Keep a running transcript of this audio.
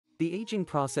The aging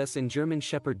process in German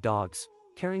Shepherd dogs,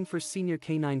 caring for senior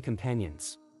canine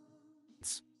companions.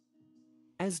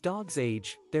 As dogs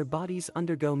age, their bodies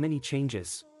undergo many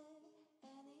changes.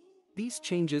 These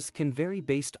changes can vary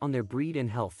based on their breed and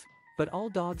health, but all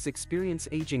dogs experience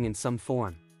aging in some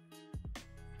form.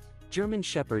 German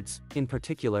Shepherds, in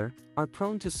particular, are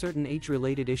prone to certain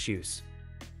age-related issues.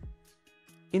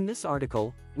 In this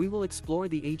article, we will explore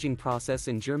the aging process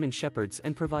in German Shepherds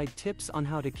and provide tips on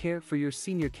how to care for your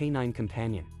senior canine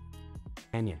companion.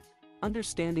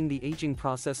 Understanding the aging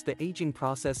process. The aging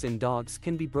process in dogs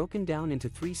can be broken down into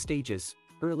 3 stages: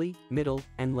 early, middle,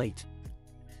 and late.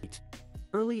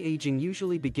 Early aging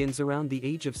usually begins around the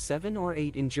age of 7 or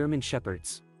 8 in German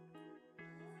Shepherds.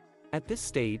 At this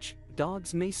stage,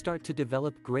 dogs may start to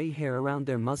develop gray hair around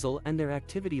their muzzle and their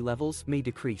activity levels may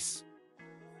decrease.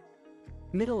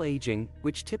 Middle aging,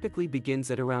 which typically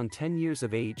begins at around 10 years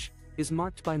of age, is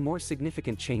marked by more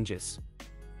significant changes.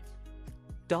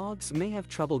 Dogs may have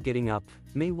trouble getting up,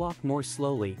 may walk more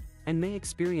slowly, and may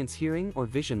experience hearing or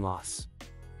vision loss.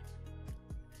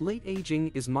 Late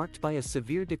aging is marked by a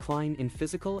severe decline in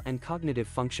physical and cognitive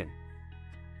function.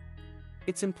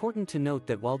 It's important to note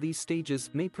that while these stages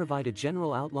may provide a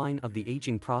general outline of the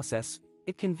aging process,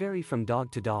 it can vary from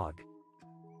dog to dog.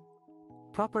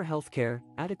 Proper healthcare,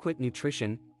 adequate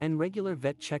nutrition, and regular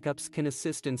vet checkups can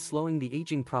assist in slowing the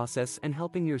aging process and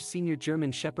helping your senior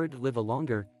German Shepherd live a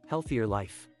longer, healthier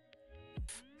life.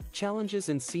 Challenges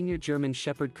in senior German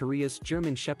Shepherd career. As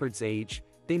German Shepherds age,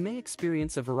 they may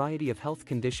experience a variety of health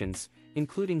conditions,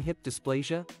 including hip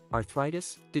dysplasia,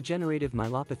 arthritis, degenerative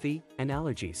myelopathy, and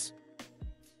allergies.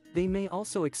 They may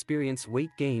also experience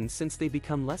weight gain since they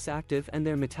become less active and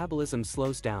their metabolism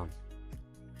slows down.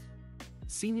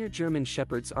 Senior German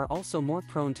Shepherds are also more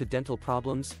prone to dental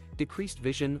problems, decreased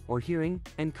vision or hearing,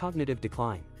 and cognitive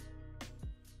decline.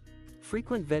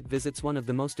 Frequent vet visits. One of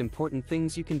the most important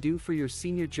things you can do for your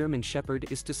senior German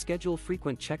Shepherd is to schedule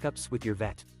frequent checkups with your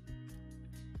vet.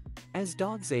 As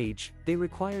dogs age, they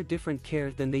require different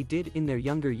care than they did in their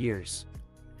younger years.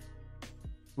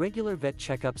 Regular vet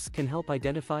checkups can help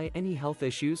identify any health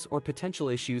issues or potential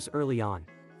issues early on.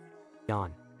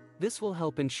 This will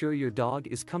help ensure your dog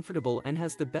is comfortable and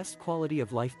has the best quality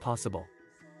of life possible.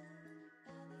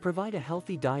 Provide a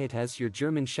healthy diet. As your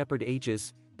German Shepherd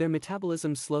ages, their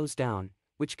metabolism slows down,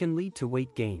 which can lead to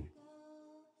weight gain.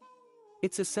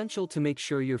 It's essential to make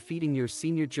sure you're feeding your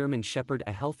senior German Shepherd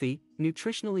a healthy,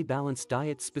 nutritionally balanced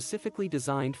diet specifically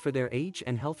designed for their age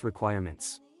and health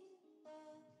requirements.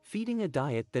 Feeding a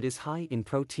diet that is high in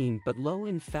protein but low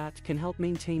in fat can help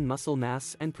maintain muscle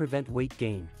mass and prevent weight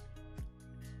gain.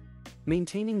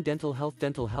 Maintaining dental health.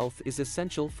 Dental health is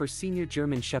essential for senior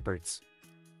German Shepherds.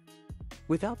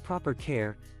 Without proper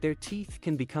care, their teeth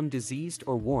can become diseased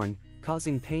or worn,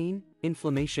 causing pain,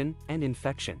 inflammation, and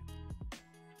infection.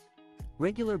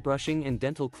 Regular brushing and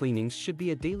dental cleanings should be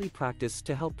a daily practice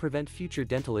to help prevent future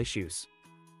dental issues.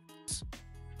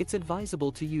 It's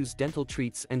advisable to use dental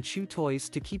treats and chew toys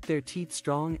to keep their teeth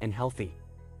strong and healthy.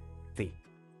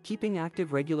 Keeping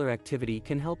active. Regular activity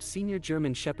can help senior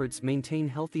German Shepherds maintain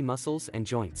healthy muscles and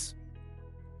joints.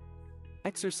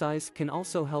 Exercise can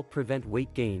also help prevent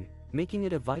weight gain, making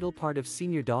it a vital part of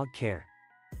senior dog care.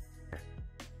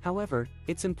 However,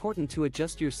 it's important to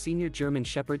adjust your senior German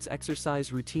Shepherd's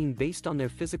exercise routine based on their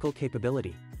physical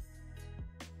capability.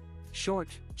 Short,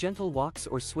 gentle walks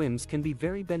or swims can be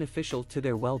very beneficial to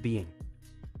their well-being.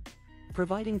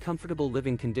 Providing comfortable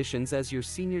living conditions. As your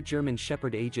senior German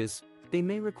Shepherd ages, they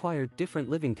may require different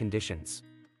living conditions.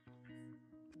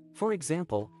 For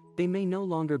example, they may no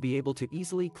longer be able to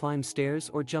easily climb stairs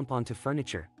or jump onto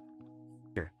furniture.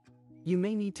 You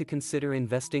may need to consider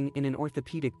investing in an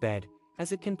orthopedic bed,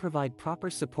 as it can provide proper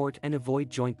support and avoid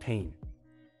joint pain.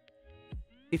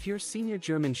 If your senior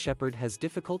German Shepherd has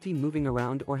difficulty moving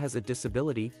around or has a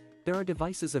disability, there are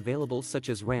devices available such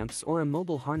as ramps or a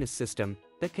mobile harness system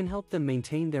that can help them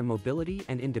maintain their mobility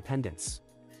and independence.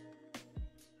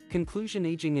 Conclusion.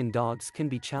 Aging in dogs can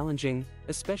be challenging,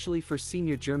 especially for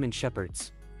senior German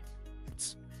Shepherds.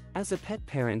 As a pet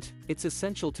parent, it's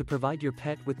essential to provide your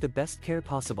pet with the best care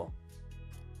possible.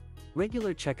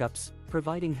 Regular checkups,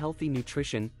 providing healthy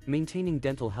nutrition, maintaining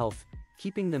dental health,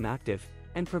 keeping them active,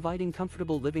 and providing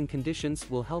comfortable living conditions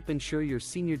will help ensure your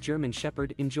senior German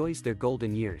Shepherd enjoys their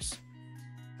golden years.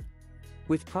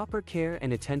 With proper care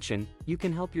and attention, you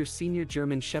can help your senior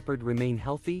German Shepherd remain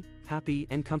healthy, happy,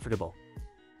 and comfortable.